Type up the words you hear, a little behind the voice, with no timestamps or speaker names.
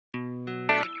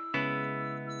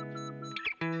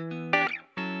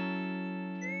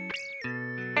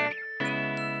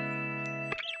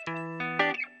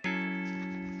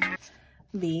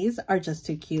These are just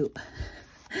too cute.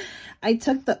 I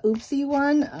took the oopsie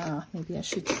one. Maybe I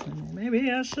should trim it.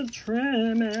 Maybe I should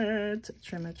trim it.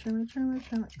 Trim it.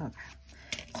 Okay.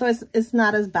 So it's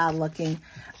not as bad looking.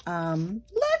 Look at it.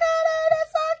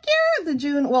 It's so cute. The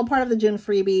June, well, part of the June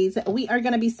freebies. We are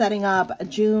going to be setting up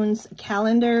June's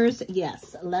calendars.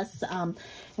 Yes, let's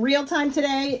real time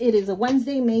today. It is a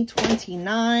Wednesday, May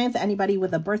 29th. Anybody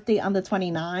with a birthday on the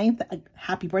 29th,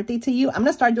 happy birthday to you. I'm going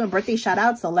to start doing birthday shout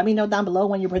outs. So let me know down below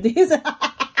when your birthday is.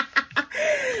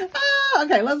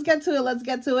 Okay, let's get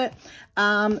to it.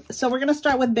 So we're gonna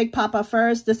start with Big Papa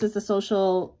first. This is the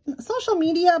social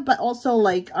media, but also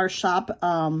like our shop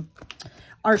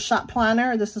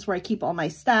planner. This is where I keep all my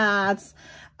stats,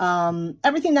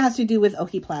 everything that has to do with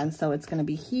Oki Plan. So it's gonna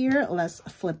be here. Let's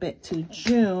flip it to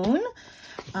June.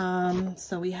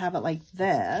 So we have it like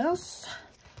this.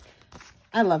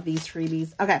 I love these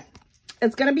freebies. Okay,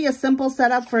 it's gonna be a simple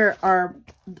setup for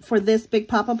this Big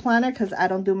Papa planner because I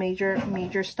don't do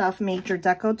major stuff, major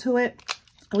deco to it.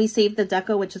 We saved the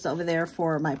deco, which is over there,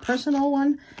 for my personal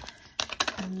one.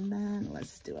 And then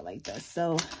let's do it like this.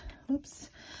 So, oops,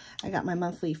 I got my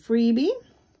monthly freebie.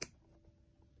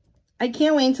 I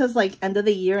can't wait until it's like end of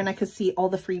the year and I could see all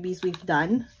the freebies we've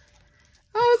done.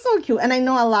 Oh, it's so cute. And I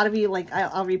know a lot of you, like,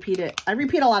 I'll repeat it. I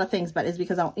repeat a lot of things, but it's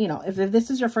because, you know, if this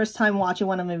is your first time watching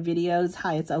one of my videos,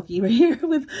 hi, it's Oki right here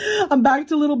with, I'm back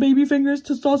to little baby fingers,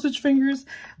 to sausage fingers.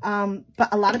 But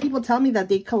a lot of people tell me that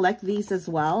they collect these as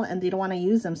well and they don't want to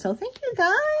use them. So thank you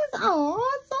guys. Oh,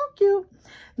 it's so cute.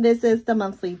 This is the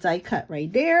monthly die cut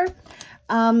right there.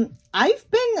 I've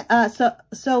been,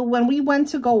 so when we went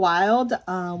to Go Wild,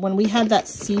 when we had that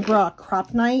zebra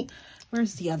crop night,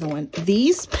 where's the other one?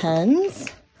 These pens,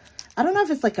 I don't know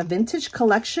if it's like a vintage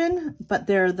collection, but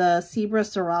they're the Zebra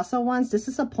Sarasa ones. This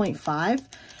is a 0.5,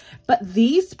 but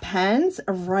these pens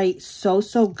write so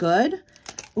good.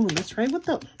 Ooh, let's write with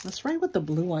the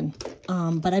blue one.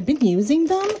 But I've been using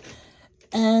them,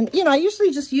 and you know, I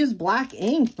usually just use black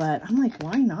ink, but I'm like,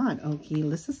 why not? Okay,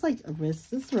 this is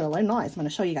really nice. I'm gonna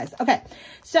show you guys. Okay,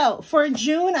 so for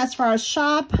June, as far as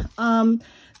shop,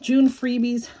 June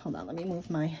freebies. Hold on, let me move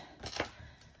my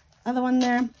other one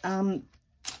there.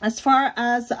 As far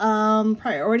as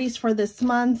priorities for this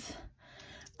month,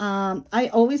 I'm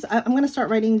going to start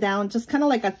writing down just kind of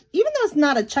like even though it's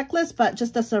not a checklist, but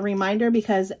just as a reminder,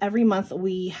 because every month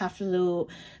we have to,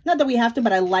 not that we have to,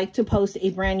 but I like to post a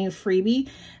brand new freebie.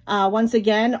 Once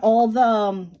again, all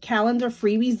the calendar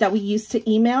freebies that we used to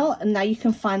email, and now you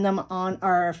can find them on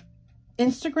our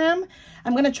Instagram.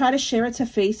 I'm going to try to share it to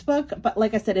Facebook, but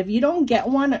like I said, if you don't get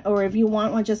one or if you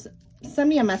want one, just send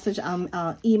me a message.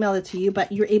 I'll email it to you,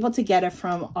 but you're able to get it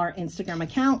from our Instagram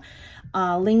account.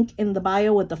 Link in the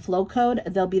bio with the flow code.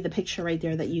 There'll be the picture right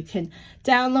there that you can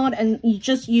download and you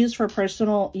just use for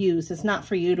personal use. It's not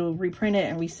for you to reprint it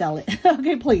and resell it.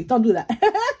 Okay, please don't do that,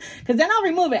 because then I'll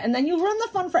remove it and then you ruin the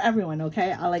fun for everyone.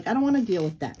 Okay, I don't want to deal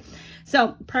with that.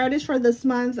 So priorities for this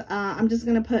month, I'm just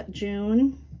gonna put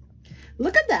June.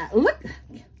 Look at that. Look.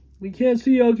 We can't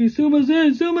see, okay. Zoom us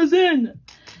in.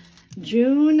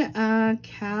 June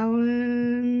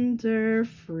calendar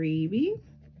freebie.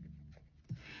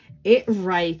 It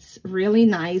writes really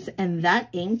nice. And that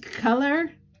ink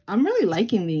color, I'm really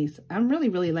liking these. I'm really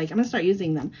liking. I'm going to start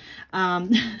using them.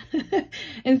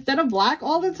 Instead of black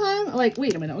all the time. Like,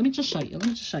 wait a minute. Let me just show you.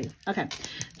 Okay.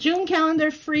 June calendar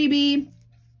freebie.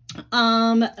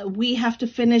 We have to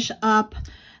finish up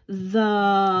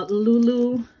the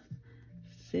Lulu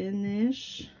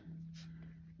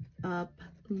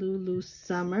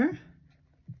summer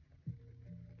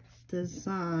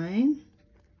design.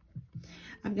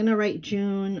 I'm gonna write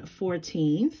June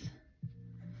 14th.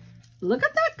 Look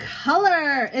at that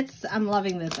color. I'm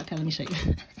loving this. Okay, let me show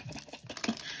you.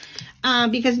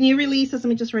 Because new releases, let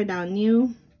me just write down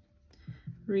new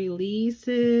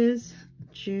releases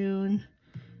June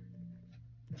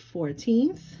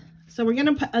 14th. So we're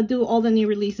going to do all the new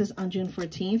releases on June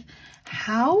 14th.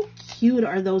 How cute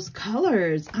are those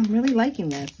colors? I'm really liking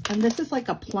this. And this is like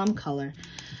a plum color.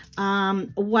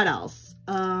 What else?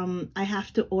 I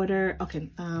have to order, okay,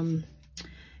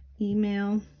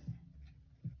 email,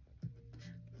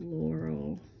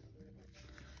 floral.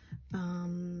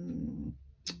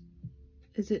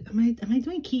 Is it, am I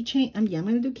doing keychain? Yeah, I'm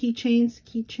going to do keychains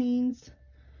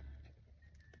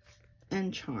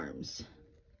and charms.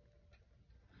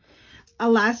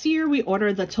 Last year we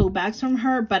ordered the tote bags from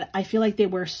her, but I feel like they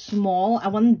were small. I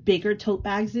want bigger tote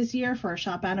bags this year for our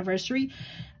shop anniversary.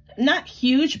 Not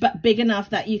huge, but big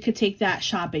enough that you could take that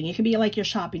shopping. It could be like your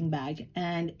shopping bag.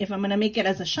 And if I'm going to make it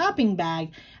as a shopping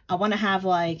bag, I want to have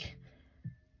like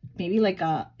maybe like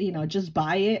a, you know, just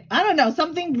buy it. I don't know,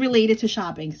 something related to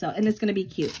shopping. So, and it's going to be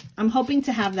cute. I'm hoping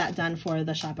to have that done for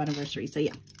the shop anniversary. So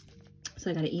yeah, so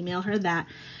I got to email her that.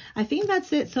 I think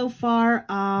that's it so far.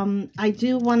 I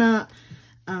do want to,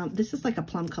 this is like a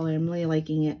plum color. I'm really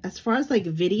liking it. As far as like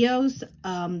videos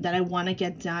that I want to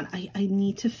get done, I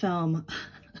need to film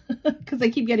because I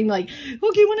keep getting like,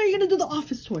 okay, when are you going to do the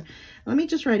office tour? Let me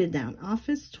just write it down.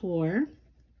 Office tour.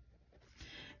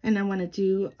 And I want to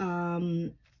do,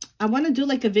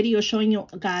 like a video showing you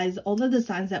guys all the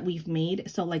designs that we've made.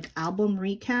 So like album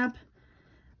recap,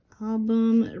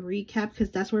 because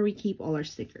that's where we keep all our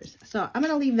stickers. So I'm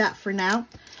going to leave that for now.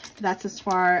 That's as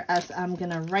far as I'm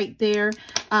going to write there.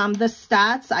 The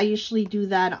stats, I usually do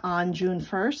that on June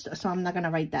 1st. So I'm not going to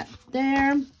write that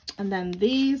there. And then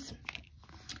these,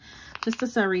 just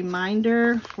as a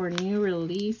reminder for new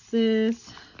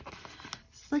releases.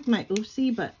 It's like my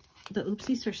oopsie, but the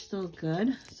oopsies are still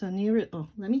good. So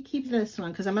let me keep this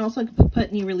one because I'm also going to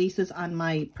put new releases on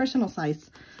my personal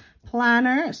size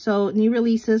planner. So new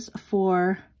releases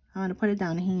for, I'm going to put it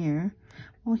down here.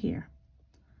 Well, here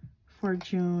for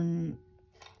June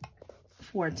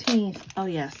 14th. Oh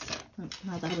yes,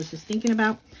 now that I was just thinking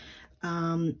about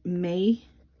May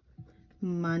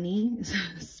money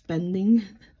spending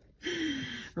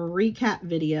recap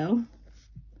video.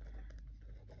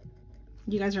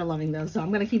 You guys are loving those, so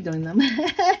I'm gonna keep doing them. And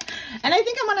I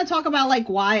think I'm gonna talk about like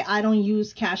why I don't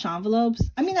use cash envelopes.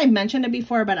 I mean, I mentioned it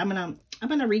before, but I'm gonna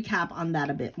recap on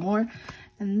that a bit more.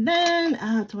 And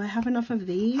then do I have enough of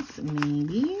these?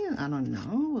 Maybe, I don't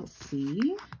know, we'll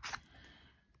see.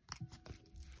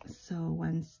 So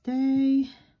Wednesday,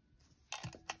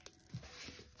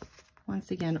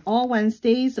 once again, all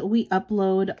Wednesdays we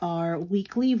upload our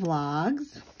weekly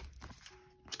vlogs.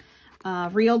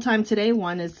 Real time today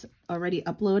one is already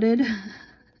uploaded.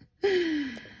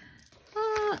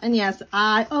 And yes,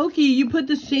 okay, you put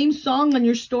the same song on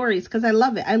your stories because I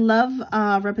love it. I love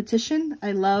repetition.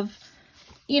 I love,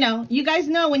 you know, you guys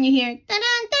know when you hear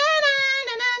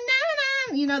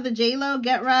you know, the J-Lo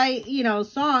Get Right, you know,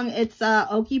 song. It's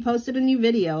Oki posted a new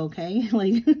video, okay?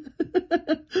 Like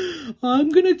I'm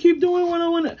gonna keep doing what I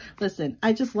want to. Listen,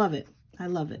 I just love it. I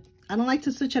love it. I don't like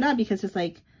to switch it up because it's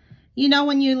like, you know,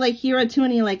 when you like hear a tune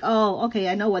and you're like, oh, okay,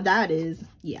 I know what that is.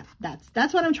 Yeah,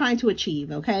 that's what I'm trying to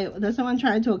achieve, okay? That's what I'm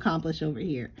trying to accomplish over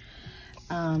here.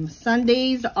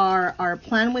 Sundays are our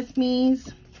plan with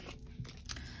me's.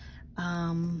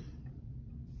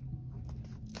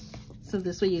 So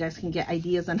this way you guys can get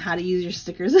ideas on how to use your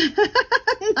stickers.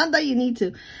 Not that you need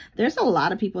to. There's a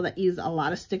lot of people that use a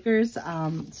lot of stickers.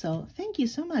 So thank you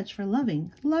so much for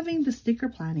loving the sticker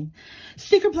planning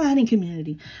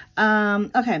community.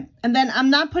 Okay. And then I'm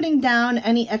not putting down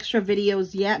any extra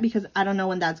videos yet because I don't know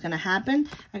when that's going to happen.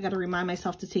 I got to remind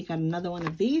myself to take out another one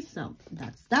of these. So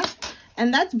that's that.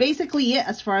 And that's basically it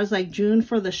as far as like June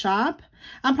for the shop.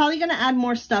 I'm probably going to add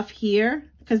more stuff here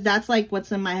because that's like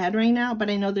what's in my head right now. But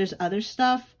I know there's other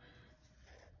stuff.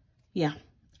 Yeah.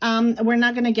 We're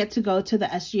not going to get to go to the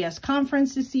SGS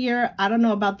conference this year. I don't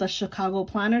know about the Chicago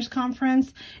Planners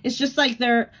Conference. It's just like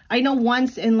I know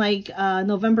once in like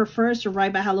November 1st or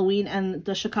right by Halloween, and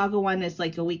the Chicago one is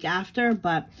like a week after,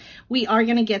 but we are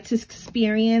going to get to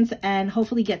experience and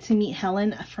hopefully get to meet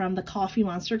Helen from the Coffee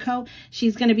Monster Co.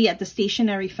 She's going to be at the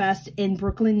Stationery Fest in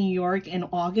Brooklyn, New York in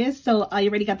August. So I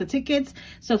already got the tickets.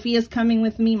 Sophia's coming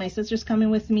with me. My sister's coming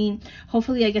with me.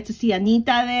 Hopefully I get to see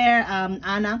Anita there.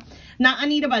 Anna. Not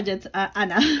Anita Budgets,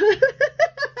 Anna.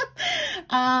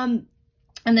 And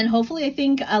then hopefully I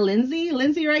think Lindsay,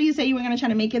 right? You say you were going to try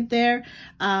to make it there.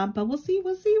 But we'll see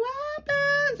what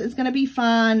happens. It's going to be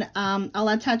fun. I'll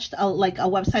attach like a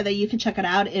website that you can check it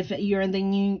out if you're in the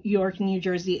New York, New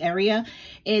Jersey area.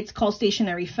 It's called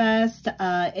Stationery Fest.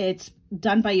 It's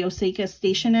done by Yoseka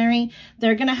Stationery.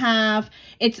 They're gonna have,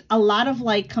 it's a lot of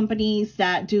like companies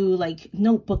that do like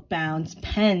notebook bounds,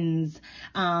 pens,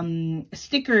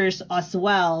 stickers as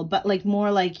well, but like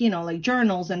more like, you know, like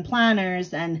journals and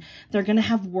planners. And they're gonna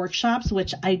have workshops,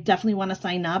 which I definitely want to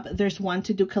sign up. There's one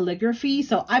to do calligraphy.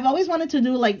 So I've always wanted to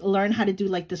do like learn how to do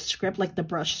like the script, like the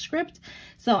brush script.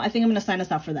 So I think I'm gonna sign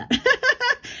us up for that.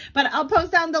 But I'll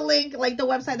post down the link, like the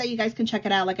website that you guys can check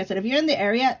it out. Like I said, if you're in the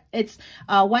area, it's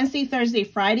Wednesday, Thursday,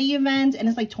 Friday event, and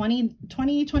it's like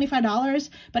 $25.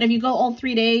 But if you go all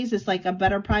 3 days, it's like a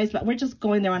better price. But we're just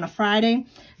going there on a Friday.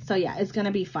 So yeah, it's going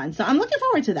to be fun. So I'm looking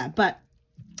forward to that. But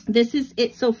this is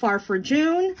it so far for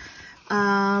June.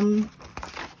 I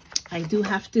do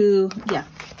have to, yeah,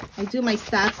 I do my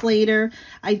stats later.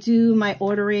 I do my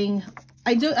ordering.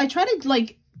 I try to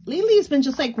like, lately it's been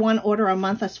just like one order a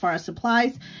month as far as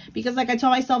supplies, because like I told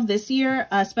myself this year,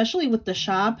 especially with the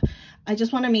shop, I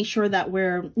just want to make sure that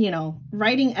we're, you know,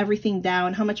 writing everything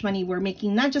down, how much money we're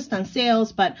making, not just on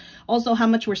sales, but also how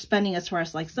much we're spending as far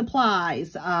as like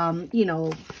supplies, you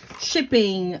know,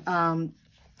 shipping,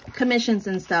 commissions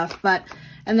and stuff. But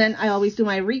and then I always do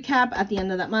my recap at the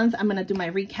end of that month. I'm going to do my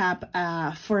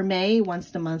recap for May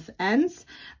once the month ends.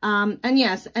 And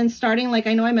yes, and starting, like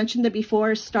I know I mentioned it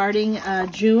before, starting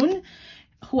June,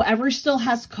 whoever still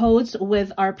has codes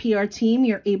with our PR team,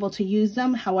 you're able to use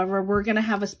them. However, we're going to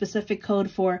have a specific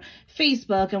code for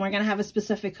Facebook and we're going to have a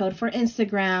specific code for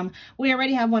Instagram. We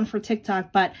already have one for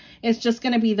TikTok, but it's just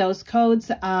going to be those codes.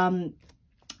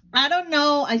 I don't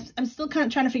know. I'm still kind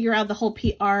of trying to figure out the whole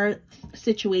PR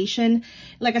situation.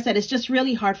 Like I said, it's just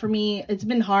really hard for me. It's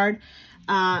been hard.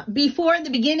 Before in the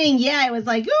beginning, yeah, it was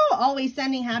like, oh, always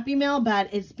sending happy mail,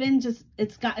 but it's been just,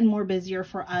 it's gotten more busier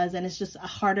for us and it's just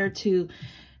harder to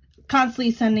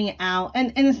constantly sending it out.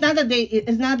 And it's not that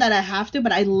it's not that I have to,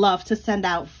 but I love to send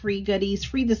out free goodies,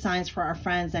 free designs for our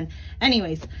friends. And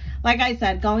anyways, like I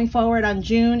said, going forward on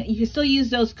June, you can still use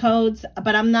those codes,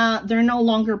 but they're no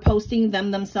longer posting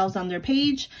them themselves on their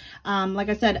page. Like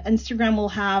I said, Instagram will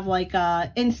have like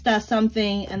Insta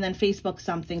something and then Facebook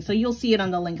something. So you'll see it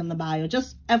on the link in the bio,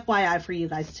 just FYI for you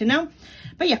guys to know.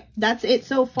 But yeah, that's it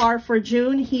so far for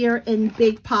June here in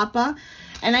Big Papa.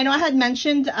 And I know I had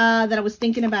mentioned that I was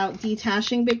thinking about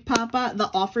detaching Big Papa. The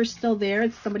offer's still there.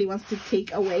 If somebody wants to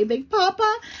take away Big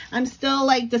Papa, I'm still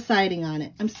like deciding on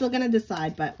it. I'm still going to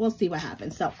decide, but we'll see what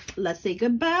happens. So let's say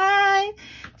goodbye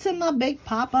to my Big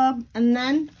Papa. And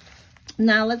then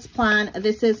now let's plan.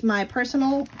 This is my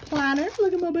personal planner.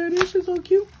 Look at my baby. She's so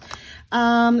cute.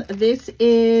 This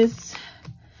is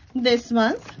this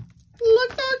month.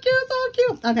 Look so cute, so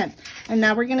cute. Okay. And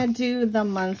now we're going to do the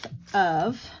month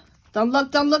of... Don't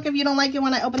look if you don't like it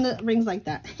when I open the rings like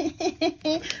that.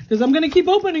 Because I'm going to keep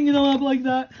opening it up like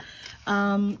that.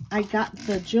 I got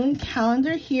the June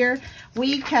calendar here.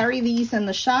 We carry these in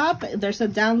the shop. There's a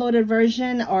downloaded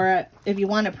version, or if you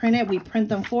want to print it, we print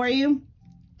them for you.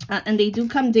 And they do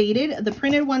come dated. The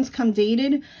printed ones come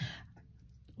dated.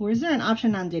 Or is there an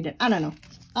option non-dated? I don't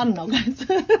know, guys.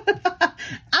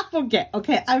 I forget.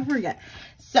 Okay, I forget.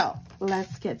 So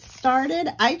let's get started.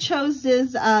 I chose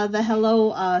this, the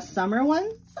Hello Summer one.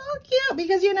 So cute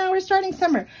because, you know, we're starting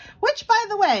summer. Which, by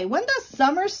the way, when does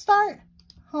summer start?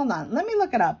 Hold on. Let me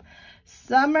look it up.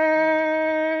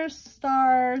 Summer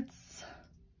starts,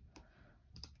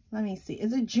 let me see.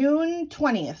 Is it June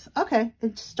 20th? Okay.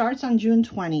 It starts on June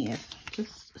 20th.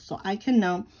 Just so I can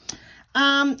know.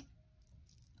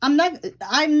 I'm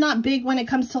not big when it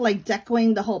comes to like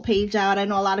decorating the whole page out. I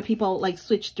know a lot of people like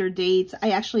switch their dates. I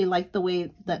actually like the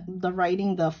way that the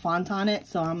writing, the font on it.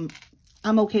 So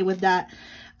I'm okay with that.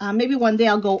 Maybe one day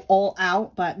I'll go all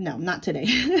out, but no, not today.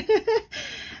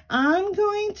 I'm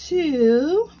going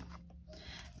to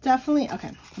definitely,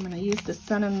 okay. I'm going to use the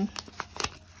Sun and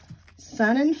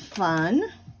Fun.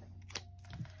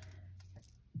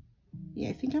 Yeah,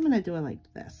 I think I'm going to do it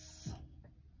like this.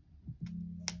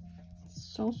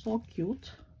 So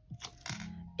cute.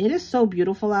 It is so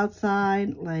beautiful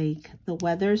outside. Like the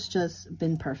weather's just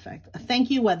been perfect. Thank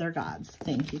you, weather gods.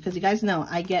 Thank you, because you guys know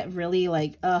I get really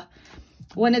like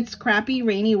when it's crappy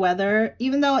rainy weather,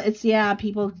 even though it's, yeah,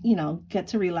 people, you know, get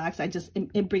to relax,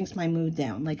 it brings my mood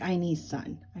down. Like I need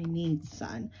sun.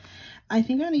 I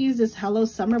think I'm gonna use this Hello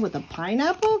Summer with a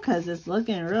pineapple because it's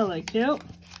looking really cute.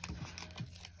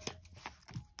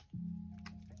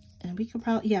 And we could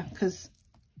probably, yeah, because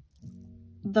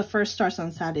the first starts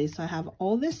on Saturday, so I have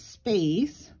all this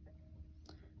space.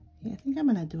 Yeah, I think I'm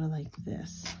gonna do it like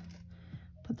this.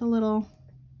 Put the little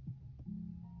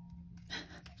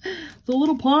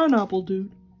pineapple,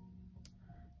 dude.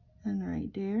 And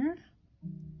right there.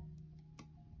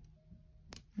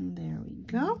 And there we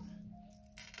go.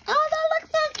 Oh, that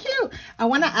looks so cute. I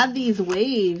want to add these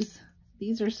waves.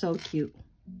 These are so cute.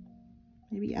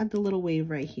 Maybe add the little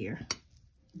wave right here.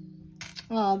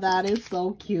 Oh, that is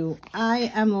so cute.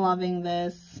 I am loving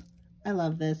this. I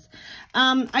love this.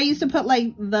 I used to put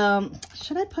like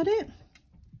should I put it?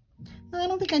 No, I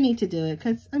don't think I need to do it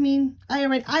because, I mean,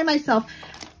 I myself,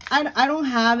 I don't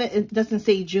have it. It doesn't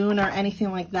say June or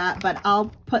anything like that, but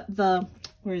I'll put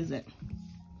where is it?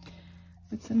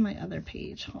 It's in my other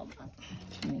page. Hold on.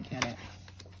 Let me get it.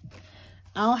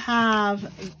 I'll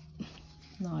have,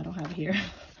 no, I don't have it here.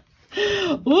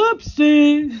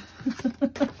 Whoopsie.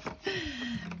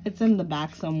 It's in the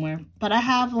back somewhere, but I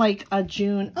have like a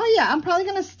June. Oh yeah, I'm probably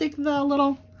gonna stick the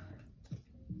little,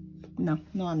 no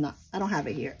I'm not, I don't have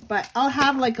it here, but I'll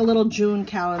have like a little June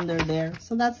calendar there.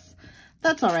 So that's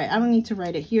all right. I don't need to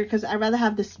write it here because I'd rather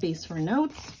have this space for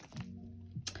notes.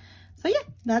 So yeah,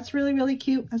 That's really, really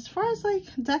cute. As far as like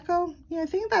deco, yeah, I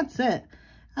think that's it.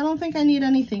 I don't think I need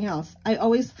anything else. I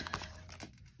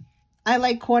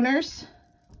like corners,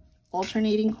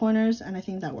 alternating corners, and I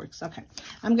think that works. Okay,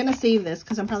 I'm gonna save this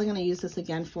because I'm probably gonna use this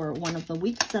again for one of the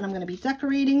weeks that I'm gonna be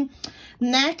decorating.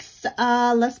 Next,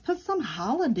 let's put some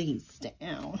holidays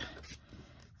down.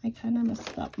 I kind of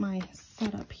messed up my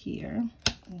setup here.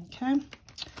 Okay,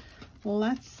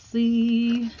 let's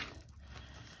see.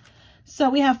 So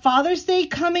we have Father's Day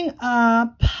coming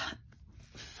up.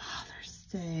 Father's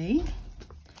Day.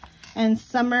 And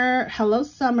summer, hello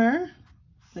summer.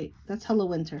 Wait, that's hello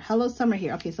winter. Hello summer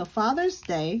here. Okay, so Father's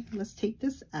Day, let's take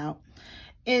this out,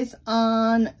 is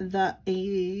on the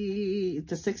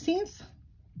 16th.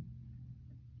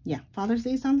 Yeah, Father's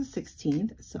Day is on the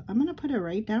 16th. So I'm going to put it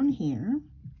right down here.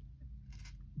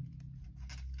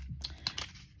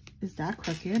 Is that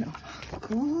crooked?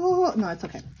 Oh, no, it's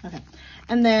okay. Okay.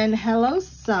 And then hello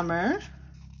summer.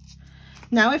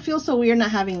 Now it feels so weird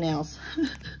not having nails.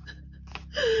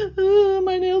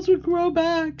 My nails would grow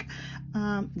back.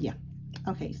 Yeah.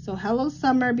 Okay, so hello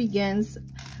summer begins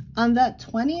on the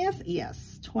 20th.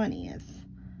 Yes, 20th.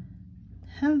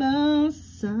 Hello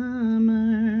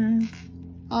summer.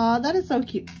 Oh, that is so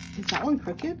cute. Is that one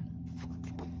crooked?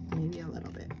 Maybe a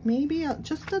little bit. Maybe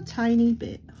just a tiny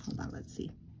bit. Hold on, let's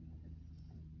see.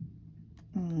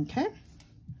 Okay.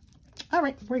 All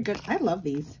right, we're good. I love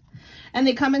these. And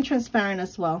they come in transparent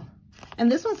as well.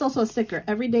 And this one's also a sticker.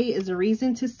 Every day is a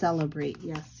reason to celebrate.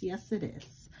 Yes, yes it is.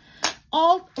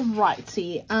 All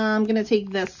righty. I'm going to take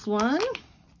this one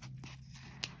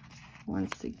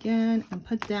once again and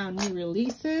put down new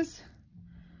releases.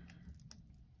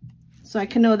 So I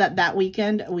can know that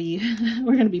weekend we're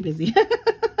going to be busy.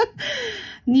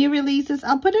 New releases.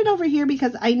 I'll put it over here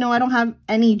because I know I don't have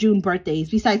any June birthdays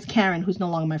besides Karen, who's no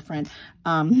longer my friend.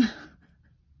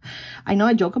 I know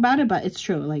I joke about it, but it's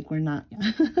true. Like, we're not.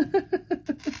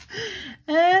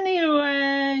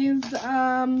 Anyways,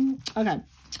 okay.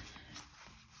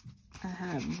 I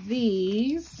have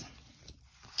these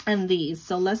and these.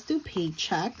 So let's do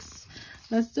paychecks.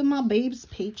 Let's do my babes'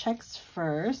 paychecks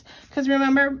first. Because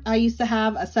remember, I used to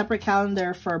have a separate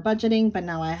calendar for budgeting, but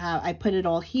now I put it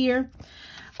all here.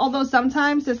 Although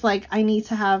sometimes it's like I need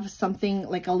to have something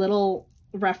like a little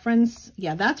reference.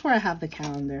 Yeah, that's where I have the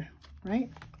calendar, right?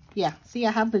 Yeah, see,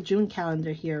 I have the June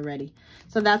calendar here already.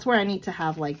 So that's where I need to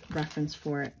have like reference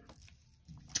for it.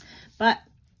 But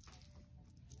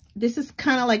this is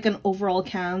kind of like an overall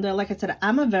calendar. Like I said,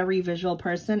 I'm a very visual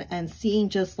person, and seeing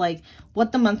just like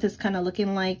what the month is kind of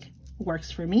looking like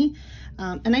works for me.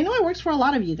 And I know it works for a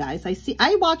lot of you guys.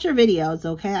 I watch your videos,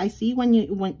 okay? I see when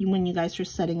you guys are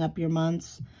setting up your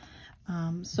months.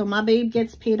 So my babe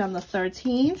gets paid on the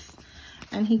 13th.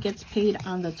 And he gets paid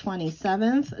on the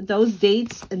 27th. Those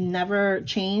dates never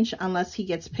change unless he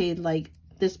gets paid like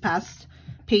this past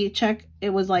paycheck. It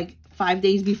was like 5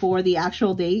 days before the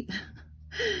actual date,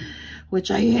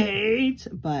 which I hate.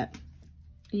 But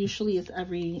usually it's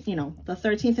every, you know, the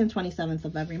 13th and 27th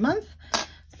of every month.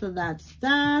 So that's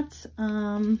that.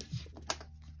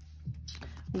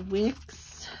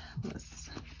 Wicks. Let's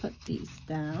put these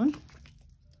down.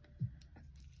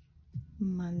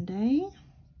 Monday.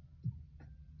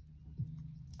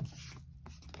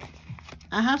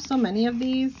 I have so many of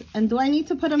these, and do I need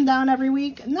to put them down every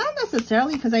week? Not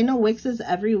necessarily, because I know Wix is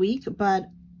every week, but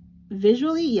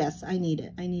visually, yes, I need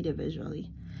it. I need it visually.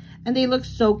 And they look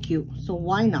so cute, so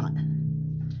why not?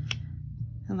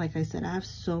 And like I said, I have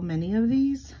so many of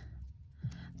these.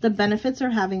 The benefits are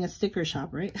having a sticker shop,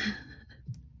 right?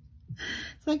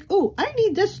 It's like, oh, I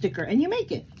need this sticker, and you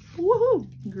make it. Woohoo!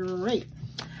 Great.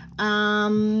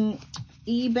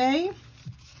 eBay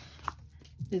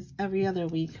is every other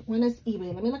week. When is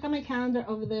eBay? Let me look at my calendar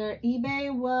over there.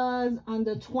 eBay was on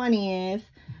the 20th,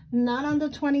 not on the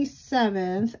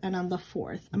 27th, and on the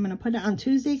 4th. I'm going to put it on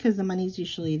Tuesday because the money's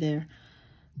usually there.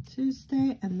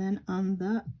 Tuesday, and then on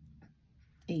the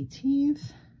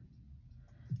 18th.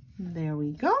 There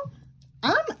we go.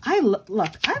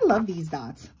 Look, I love these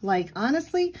dots. Like,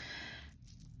 honestly,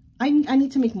 I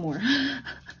need to make more.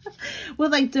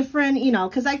 With like different, you know,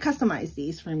 because I customize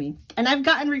these for me. And I've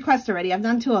gotten requests already. I've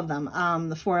done 2 of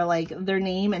them for like their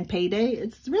name and payday.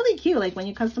 It's really cute. Like when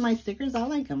you customize stickers, I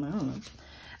like them. I don't know.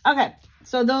 Okay,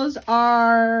 so those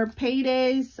are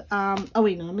paydays. Oh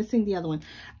wait, no, I'm missing the other one.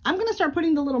 I'm going to start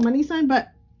putting the little money sign,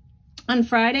 but on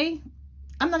Friday,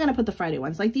 I'm not going to put the Friday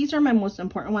ones. Like these are my most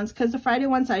important ones because the Friday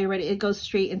ones, it goes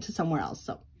straight into somewhere else.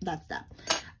 So that's that.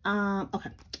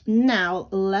 Okay, now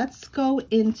let's go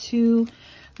into...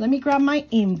 Let me grab my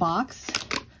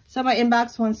inbox. So my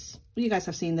inbox you guys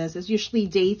have seen this. It's usually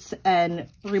dates and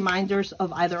reminders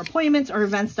of either appointments or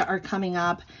events that are coming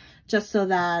up, just so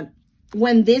that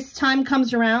when this time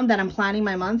comes around that I'm planning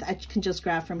my month, I can just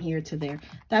grab from here to there.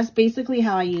 That's basically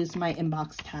how I use my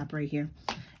inbox tab right here.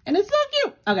 And it's so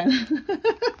cute. Okay.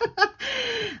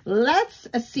 Let's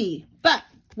see. But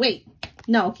wait.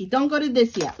 No, okay, don't go to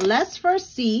this yet. Let's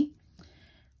first see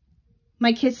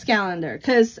my kids' calendar.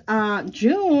 Because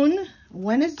June,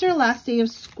 when is their last day of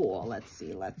school? Let's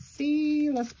see.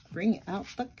 Let's bring out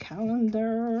the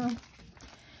calendar.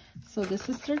 So this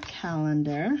is their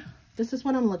calendar. This is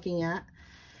what I'm looking at.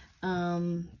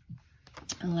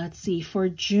 Let's see, for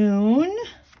June,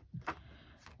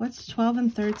 what's 12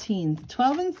 and 13th?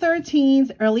 12 and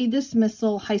 13th, early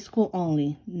dismissal, high school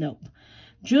only. Nope.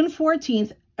 June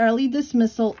 14th, early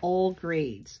dismissal, all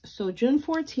grades. So June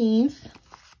 14th,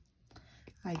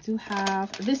 I do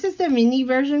have, this is the mini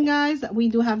version, guys. We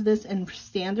do have this in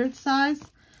standard size.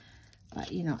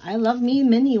 But, you know, I love me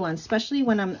mini ones, especially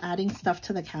when I'm adding stuff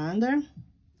to the calendar.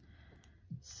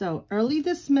 So early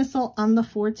dismissal on the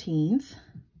 14th.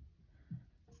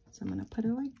 So I'm going to put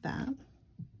it like that.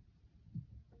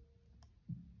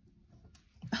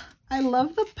 I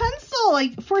love the pencil,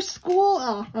 like for school.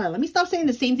 Oh, let me stop saying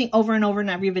the same thing over and over in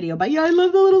every video. But yeah, I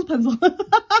love the little pencil.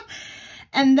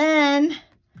 And then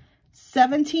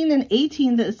 17 and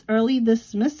 18 is early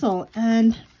dismissal.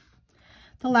 And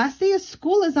the last day of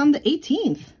school is on the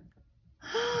 18th.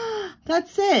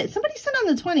 That's it. Somebody said on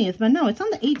the 20th, but no, it's on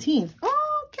the 18th.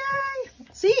 Okay.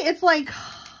 See, it's like...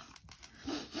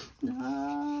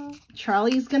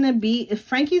 Charlie's gonna be, if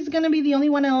Frankie's gonna be the only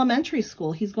one in elementary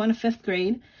school. He's going to 5th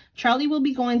grade. Charlie will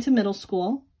be going to middle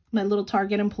school. My little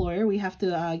Target employer. We have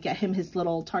to get him his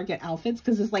little Target outfits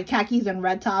because it's like khakis and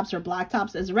red tops or black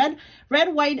tops. It's red,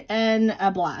 white, and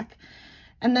black.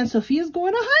 And then Sophia's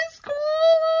going to high school.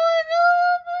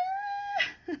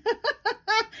 Oh my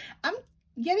God. I'm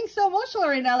getting so emotional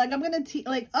right now. Like I'm gonna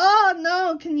like, oh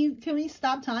no, can we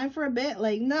stop time for a bit?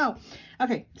 Like no.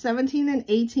 Okay, 17 and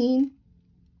 18,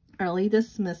 early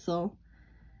dismissal.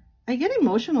 I get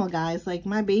emotional, guys. Like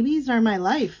my babies are my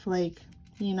life. Like,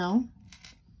 you know,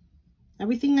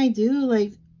 everything I do,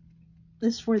 like,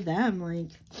 is for them. Like,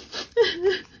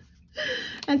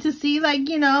 and to see, like,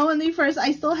 you know, when they first,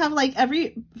 I still have like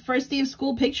every first day of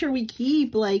school picture we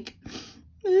keep, like,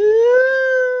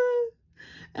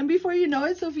 and before you know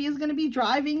it, Sophia's going to be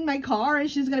driving my car and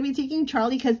she's going to be taking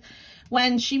Charlie because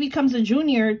when she becomes a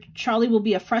junior, Charlie will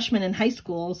be a freshman in high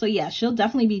school. So yeah, she'll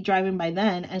definitely be driving by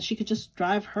then and she could just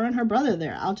drive her and her brother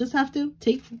there. I'll just have to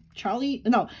take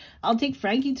I'll take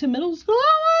Frankie to middle school.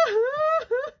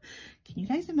 Can you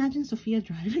guys imagine Sophia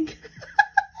driving?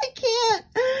 I can't.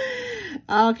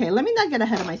 Okay, let me not get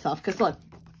ahead of myself because look,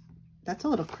 that's a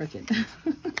little crooked.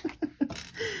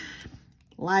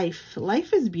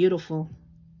 Life is beautiful.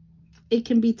 It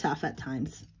can be tough at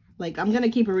times. Like, I'm going to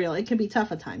keep it real. It can be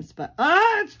tough at times, but,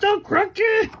 it's still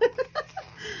crooked.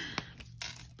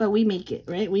 But we make it,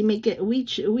 right? We make it, we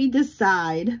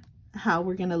decide how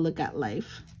we're going to look at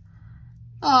life.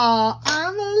 Oh,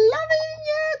 I'm loving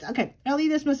it. Okay, early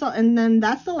dismissal. And then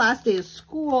that's the last day of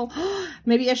school.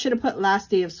 Maybe I should have put last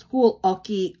day of school.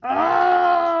 Okay.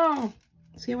 Oh,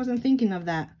 see, I wasn't thinking of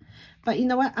that. But you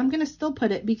know what? I'm going to still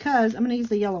put it because I'm going to use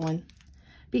the yellow one.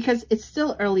 Because it's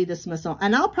still early dismissal.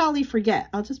 And I'll probably forget.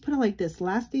 I'll just put it like this.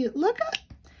 Last day. Look at.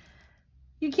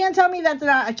 You can't tell me that's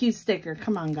not a cute sticker.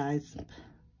 Come on, guys.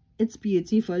 It's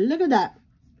beautiful. Look at that.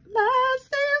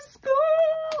 Last day of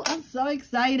school. I'm so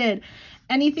excited.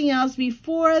 Anything else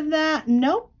before that?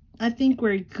 Nope. I think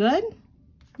we're good.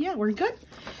 Yeah, we're good.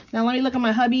 Now let me look at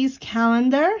my hubby's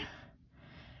calendar.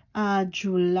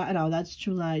 July. No, that's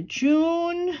July.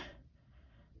 June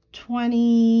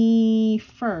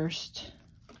 21st.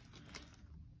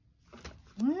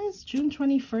 Why is June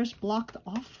 21st blocked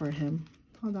off for him?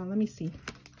 Hold on, let me see.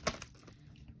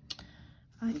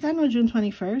 I think I know June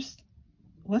 21st.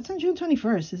 What's on June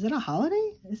 21st? Is it a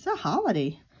holiday? It's a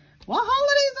holiday. What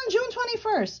holiday is on June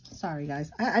 21st? Sorry,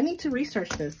 guys. I need to research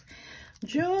this.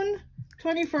 June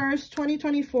 21st,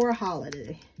 2024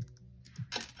 holiday.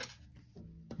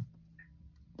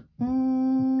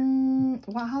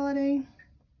 What holiday?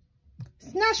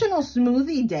 It's National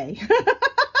Smoothie Day.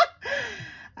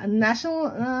 A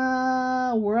National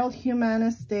World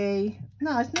Humanist Day.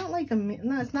 No, it's not like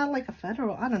it's not like a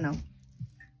federal. I don't know.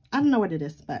 I don't know what it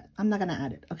is, but I'm not gonna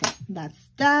add it. Okay, that's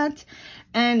that.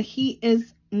 And he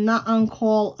is not on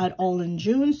call at all in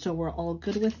June, so we're all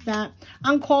good with that.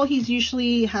 On call, he's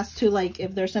usually has to, like,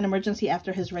 if there's an emergency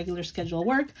after his regular schedule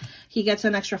work, he gets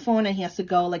an extra phone and he has to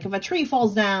go, like, if a tree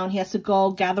falls down, he has to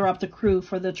go gather up the crew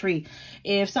for the tree.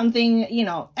 If something, you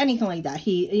know, anything like that,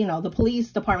 he, you know, the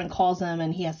police department calls him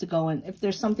and he has to go, and if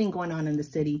there's something going on in the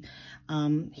city,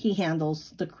 he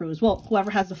handles the crews. Well,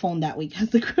 whoever has the phone that week has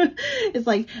the crew. It's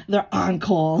like they're on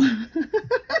call.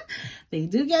 They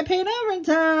do get paid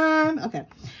overtime. Okay.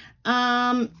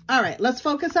 All right, let's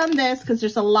focus on this because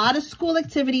there's a lot of school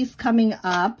activities coming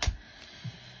up.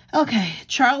 Okay,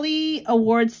 Charlie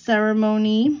awards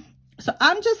ceremony. So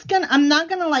I'm not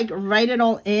gonna like write it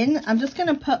all in. I'm just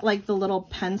gonna put like the little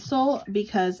pencil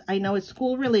because I know it's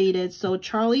school related. So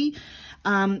Charlie,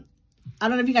 I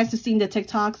don't know if you guys have seen the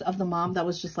TikToks of the mom that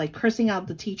was just like cursing out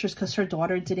the teachers because her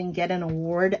daughter didn't get an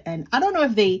award. And I don't know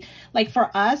if they, like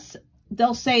for us,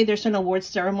 they'll say there's an awards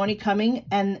ceremony coming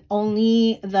and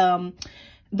only the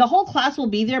whole class will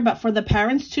be there, but for the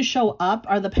parents to show up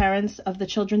are the parents of the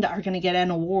children that are going to get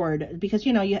an award because,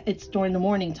 you know, it's during the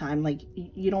morning time. Like,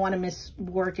 you don't want to miss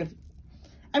work if,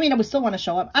 I mean, I would still want to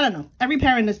show up. I don't know. Every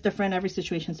parent is different. Every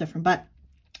situation is different, but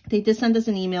they did send us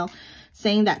an email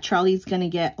saying that Charlie's going to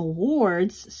get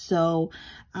awards. So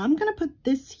I'm going to put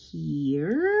this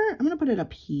here. I'm going to put it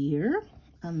up here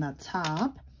on the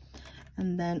top.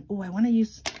 And then, oh, I want to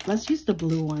use, let's use the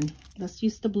blue one. Let's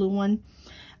use the blue one.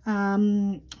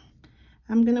 I'm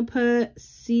going to put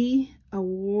C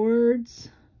awards.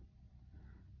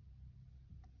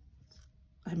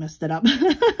 I messed it up.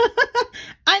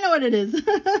 I know what it is.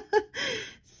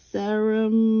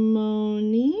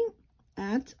 Ceremony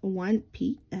at 1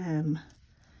 p.m.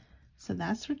 So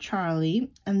that's for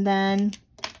Charlie. And then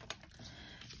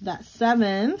that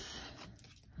 7th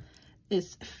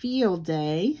is field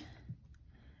day.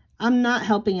 I'm not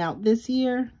helping out this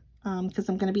year because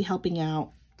I'm going to be helping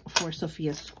out for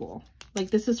Sophia's school.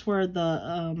 Like this is for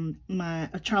the my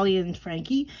Charlie and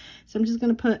Frankie. So I'm just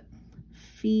going to put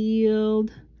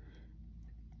field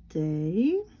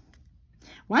day.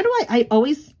 Why do I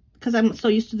always, because I'm so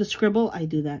used to the scribble, I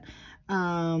do that.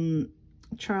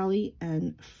 Charlie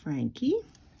and Frankie.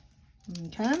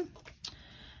 Okay.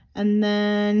 And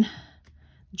then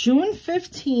June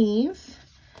 15th,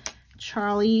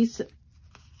 Charlie's.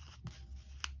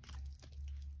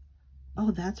 Oh,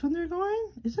 that's when they're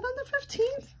going? Is it on the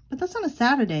 15th? But that's on a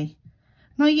Saturday.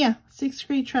 No, yeah, 6th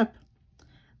grade trip.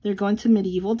 They're going to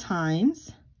medieval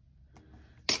times.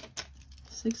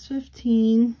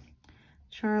 6/15,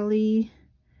 Charlie,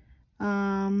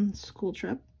 school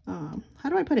trip. How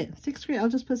do I put it? 6th grade. I'll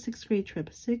just put 6th grade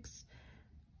trip. 6th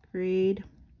grade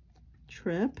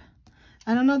trip.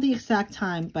 I don't know the exact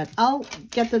time, but I'll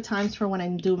get the times for when I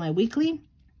do my weekly.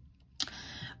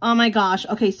 Oh my gosh.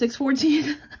 Okay,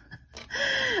 6/14.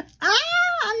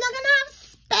 I'm not gonna have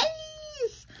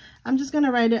space. I'm just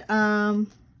gonna write it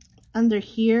under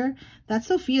here. That's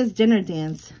Sophia's dinner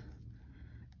dance.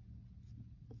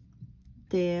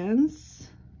 Dance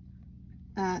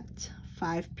at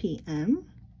 5 p.m.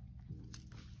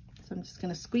 So I'm just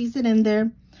gonna squeeze it in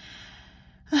there.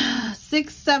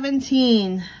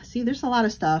 6/17. See, there's a lot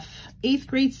of stuff. 8th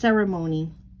grade ceremony.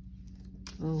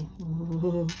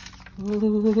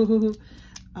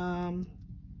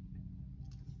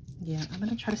 Yeah, I'm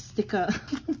gonna try to stick a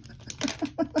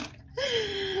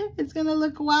it's gonna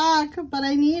look whack, but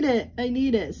I need it.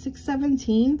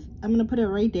 6/17. I'm gonna put it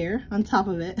right there on top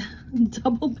of it.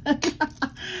 Double pen.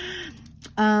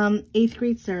 8th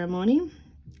grade ceremony.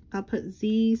 I'll put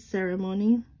Z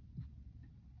ceremony.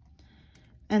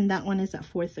 And that one is at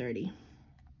 4:30.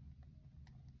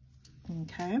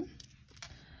 Okay.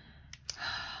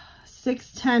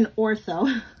 6/10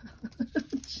 ortho.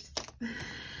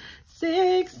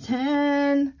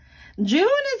 6/10. June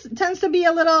tends to be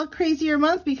a little crazier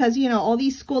month because, you know, all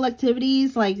these school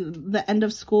activities, like the end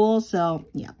of school. So,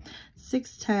 yeah.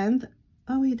 6/10.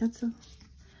 Oh, wait, this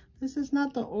is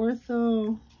not the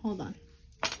ortho. Hold on.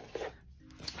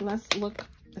 Let's look.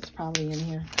 It's probably in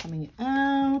here coming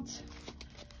out.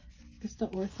 Is the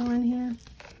ortho in here?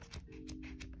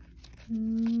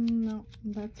 No,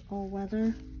 that's all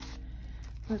weather.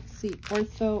 Let's see.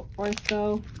 Ortho.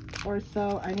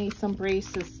 I need some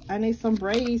braces.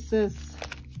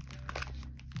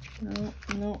 No.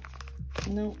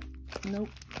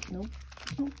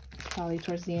 Probably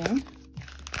towards the end.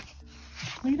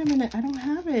 Wait a minute. I don't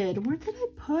have it. Where did I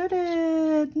put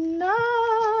it?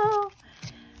 No.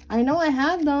 I know I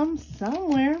had them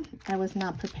somewhere. I was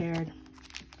not prepared.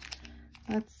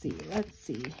 Let's see.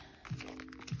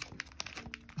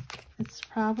 It's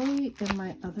probably in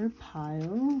my other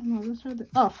pile. No, those are the,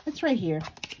 oh, it's right here.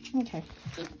 Okay.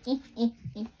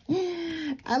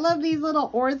 I love these little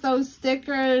ortho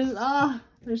stickers. Oh,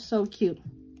 they're so cute.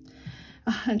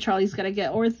 And Charlie's gonna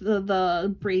get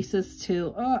the braces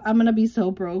too. Oh, I'm gonna be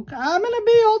so broke. I'm gonna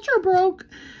be ultra broke.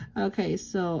 Okay,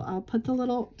 so I'll put the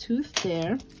little tooth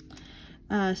there.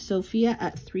 Sophia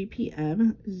at 3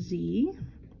 p.m. Z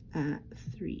at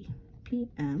 3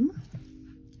 p.m.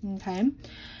 Okay.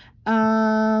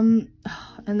 And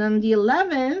then the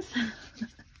 11th.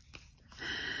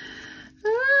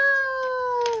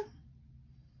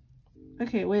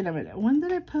 Okay, wait a minute. When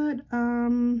did I put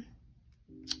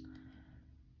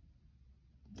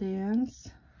dance?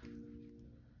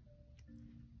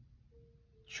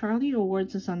 Charlie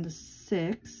Awards is on the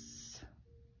 6th.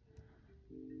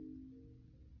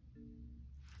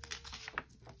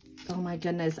 Oh my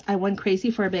goodness. I went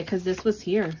crazy for a bit because this was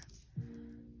here.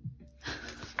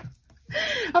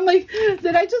 I'm like,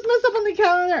 did I just mess up on the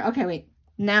calendar? Okay, wait.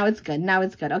 Now it's good. Now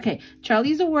it's good. Okay.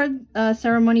 Charlie's award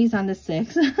ceremony is on the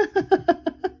 6th.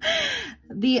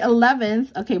 The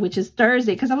 11th, okay, which is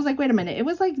Thursday, because I was like, wait a minute. It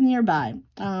was like nearby,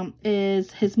 is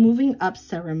his moving up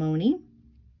ceremony.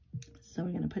 So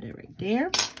we're going to put it right there.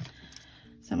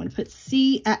 So I'm going to put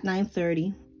C at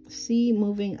 9:30. C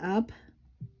moving up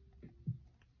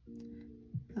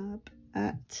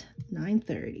at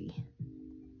 9:30.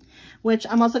 Which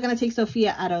I'm also going to take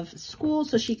Sophia out of school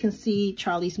so she can see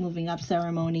Charlie's moving up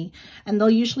ceremony. And they'll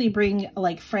usually bring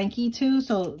like Frankie too.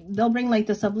 So they'll bring like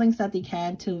the siblings that they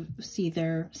can to see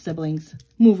their siblings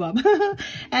move up.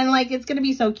 And like, it's going to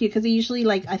be so cute because they usually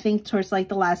like, I think towards like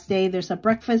the last day, there's a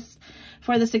breakfast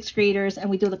for the 6th graders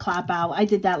and we do the clap out. I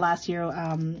did that last year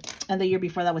and the year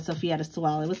before that with Sophia as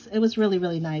well. It was really,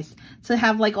 really nice to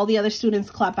have like all the other students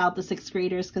clap out the 6th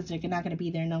graders because they're not going to be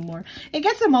there no more. It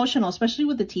gets emotional, especially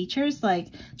with the teachers. Like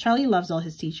Charlie loves all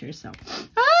his teachers, so I'm gonna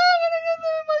get so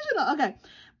emotional. Okay,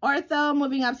 ortho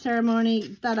moving up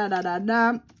ceremony.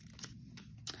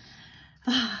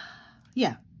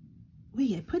 Yeah.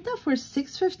 Wait, I put that for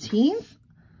 6/15th.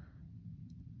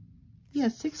 Yeah,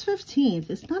 6/15th.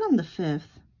 It's not on the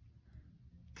 5th.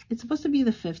 It's supposed to be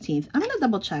the 15th. I'm gonna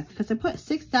double check because I put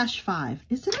 6-5.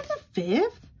 Is it on the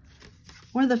 5th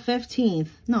or the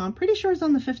 15th? No, I'm pretty sure it's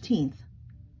on the 15th.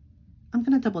 I'm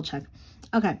gonna double check.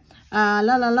 Okay.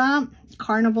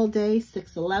 Carnival Day,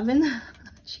 6/11.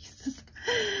 Jesus.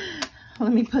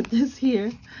 Let me put this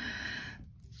here.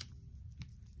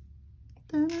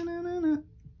 Oh,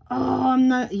 I'm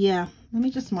not, yeah. Let me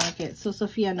just mark it so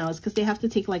Sophia knows because they have to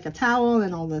take like a towel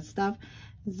and all that stuff.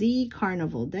 Z,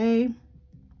 Carnival Day.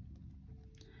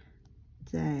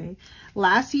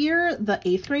 Last year, the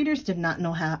 8th graders did not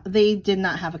know how, they did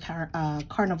not have a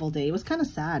Carnival Day. It was kind of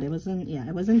sad. It wasn't, yeah,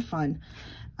 it wasn't fun.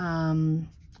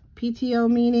 PTO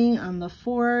meeting on the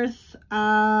 4th.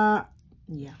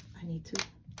 Yeah, I need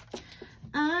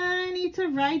to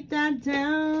write that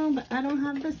down, but I don't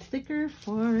have the sticker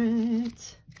for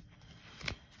it.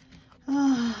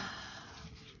 Oh,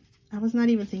 I was not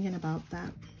even thinking about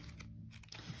that.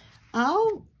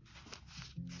 I'm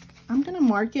gonna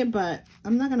mark it, but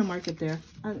I'm not gonna mark it there.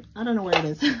 I don't know where it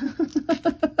is.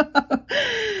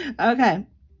 Okay.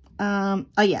 Oh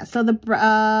yeah, so the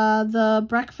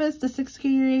breakfast, the 6th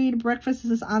grade breakfast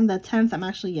is on the 10th. I'm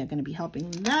actually, yeah, gonna be helping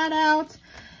that out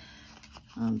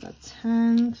on the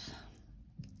 10th.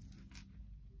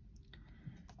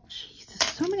 Jesus,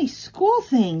 so many school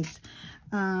things.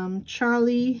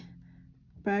 Charlie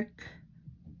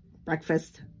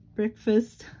breakfast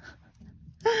 6th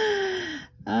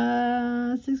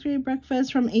grade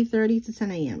breakfast from 8:30 to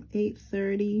 10 a.m.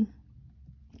 8:30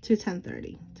 to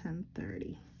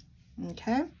 10:30.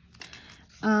 Okay.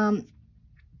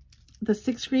 The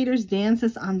 6th graders dance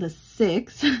is on the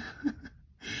 6th.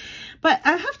 But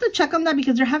I have to check on that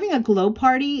because they're having a glow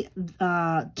party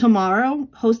tomorrow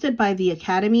hosted by the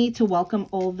academy to welcome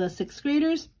all the 6th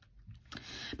graders.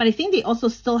 But I think they also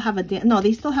still have a dance. No,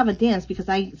 they still have a dance because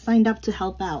I signed up to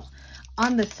help out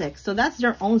on the 6th. So that's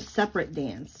their own separate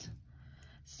dance.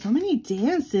 So many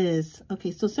dances.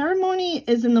 Okay, so ceremony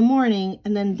is in the morning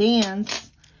and then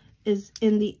dance is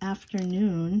in the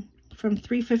afternoon from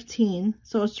 3:15.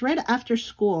 So it's right after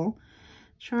school.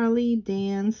 Charlie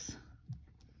dance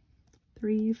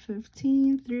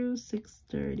 3:15 through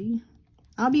 6:30.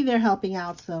 I'll be there helping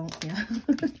out, so yeah.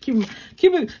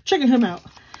 keep checking him out.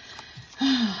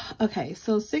 Okay,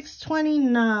 so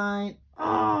 6:29.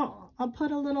 Oh, I'll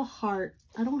put a little heart.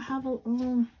 I don't have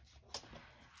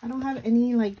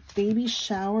any like baby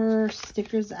shower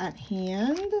stickers at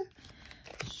hand.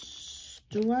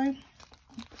 Do I?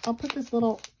 I'll put this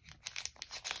little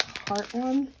heart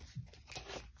one.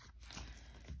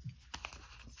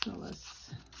 So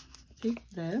let's take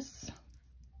this.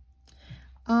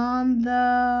 On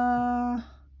the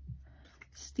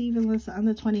Steve and Lisa on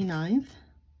the 29th.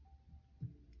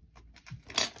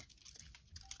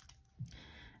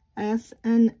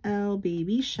 SNL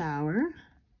baby shower.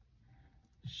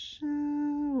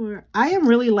 I am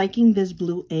really liking this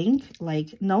blue ink.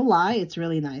 Like, no lie, it's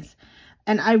really nice.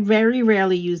 And I very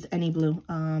rarely use any blue,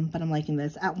 but I'm liking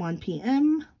this. At 1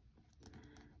 p.m.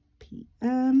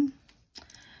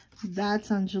 That's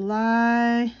on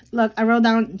July. Look, I wrote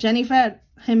down Jennifer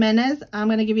Jimenez. I'm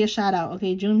going to give you a shout out.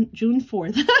 Okay, June 4th.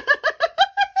 Birthday's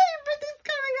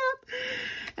coming up.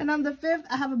 And on the 5th,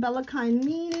 I have a Bella Kind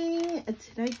meeting. Did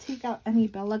I take out any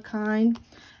Bella Kind?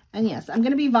 And yes, I'm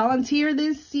going to be volunteer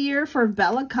this year for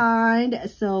Bella Kind.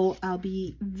 So I'll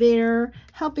be there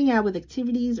helping out with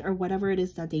activities or whatever it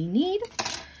is that they need.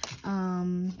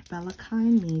 Bella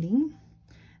Kind meeting.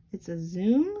 It's a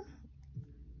Zoom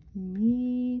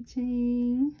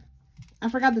meeting. I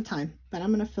forgot the time, but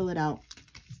I'm going to fill it out.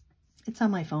 It's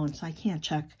on my phone, so I can't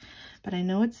check. But I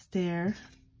know it's there.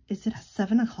 Is it at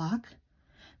 7 o'clock?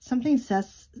 Something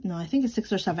says, no, I think it's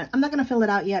 6 or 7. I'm not going to fill it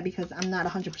out yet because I'm not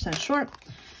 100% sure.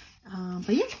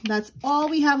 But yeah, that's all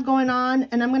we have going on.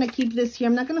 And I'm going to keep this here.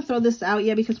 I'm not going to throw this out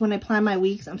yet because when I plan my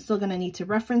weeks, I'm still going to need to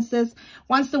reference this.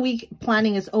 Once the week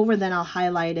planning is over, then I'll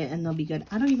highlight it and they'll be good.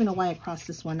 I don't even know why I crossed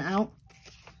this one out.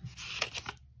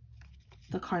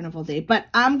 The carnival day. But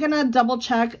I'm going to double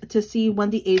check to see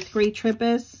when the 8th grade trip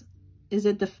is. Is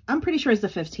it I'm pretty sure it's the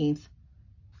 15th.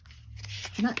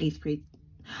 Not 8th grade.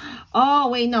 Oh,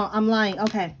 wait, no, I'm lying.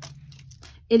 Okay.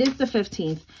 It is the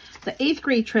 15th. The 8th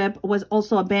grade trip was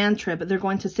also a band trip. They're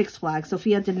going to Six Flags.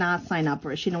 Sophia did not sign up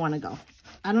for it. She didn't want to go.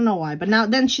 I don't know why. But now,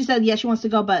 then she said, yeah, she wants to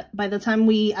go. But by the time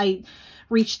I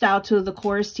reached out to the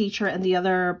chorus teacher and the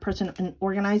other person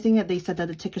organizing it, they said that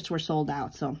the tickets were sold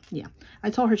out. So, yeah. I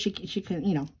told her she couldn't,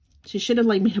 you know, she should have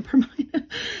like made up her mind.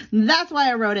 That's why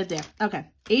I wrote it there. Okay.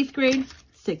 8th grade,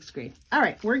 6th grade. All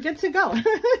right. We're good to go.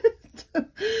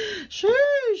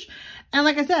 Shush. And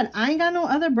like I said, I ain't got no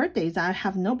other birthdays. I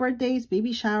have no birthdays.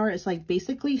 Baby shower is like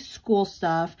basically school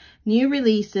stuff. New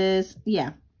releases.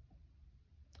 Yeah.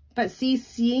 But see,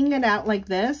 seeing it out like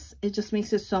this, it just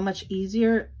makes it so much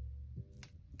easier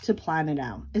to plan it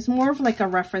out. It's more of like a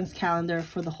reference calendar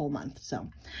for the whole month. So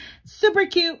super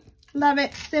cute. Love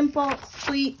it. Simple,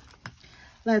 sweet.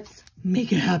 Let's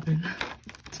make it happen.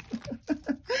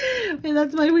 Okay,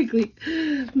 that's my weekly.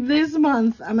 This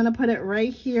month, I'm going to put it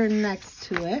right here next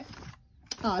to it.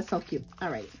 Oh, it's so cute.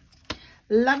 All right.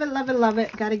 Love it, love it, love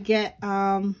it. Got to get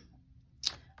that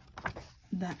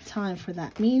time for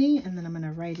that meeting. And then I'm going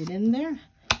to write it in there.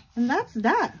 And that's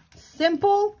that.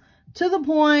 Simple, to the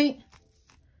point.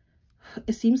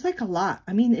 It seems like a lot.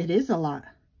 I mean, it is a lot.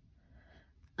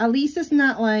 At least it's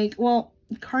not like, well,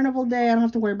 Carnival Day, I don't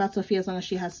have to worry about Sophia as long as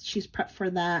she's prepped for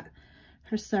that.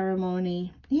 Her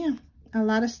ceremony. Yeah, a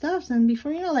lot of stuff. And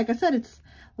before you know, like I said, it's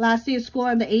last day of school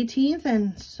on the 18th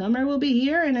and summer will be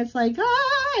here. And it's like,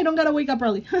 I don't got to wake up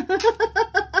early.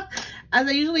 As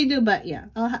I usually do. But yeah,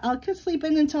 I'll sleep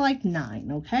in until like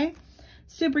 9, okay?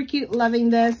 Super cute. Loving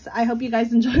this. I hope you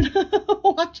guys enjoyed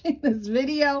watching this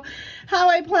video. How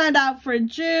I planned out for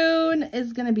June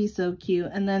is going to be so cute.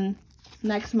 And then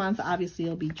next month, obviously,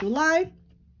 it'll be July.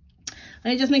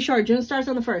 Let me just make sure June starts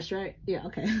on the 1st, right? Yeah,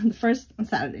 okay. The 1st on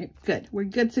Saturday. Good. We're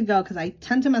good to go because I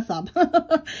tend to mess up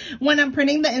when I'm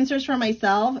printing the inserts for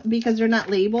myself because they're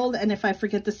not labeled. And if I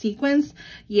forget the sequence,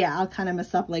 yeah, I'll kind of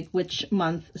mess up like which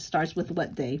month starts with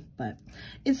what day. But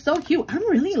it's so cute. I'm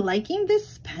really liking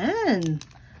this pen.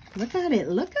 Look at it.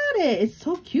 Look at it. It's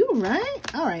so cute, right?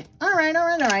 All right. All right. All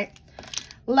right. All right.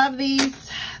 Love these.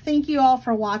 Thank you all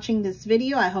for watching this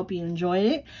video. I hope you enjoyed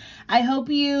it. I hope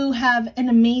you have an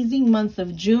amazing month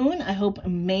of June. I hope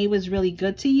May was really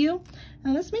good to you.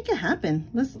 And let's make it happen.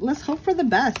 Let's hope for the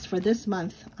best for this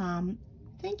month.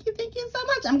 Thank you so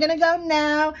much. I'm gonna go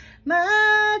now.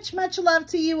 Much love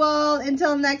to you all.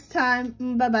 Until next time.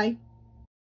 Bye-bye.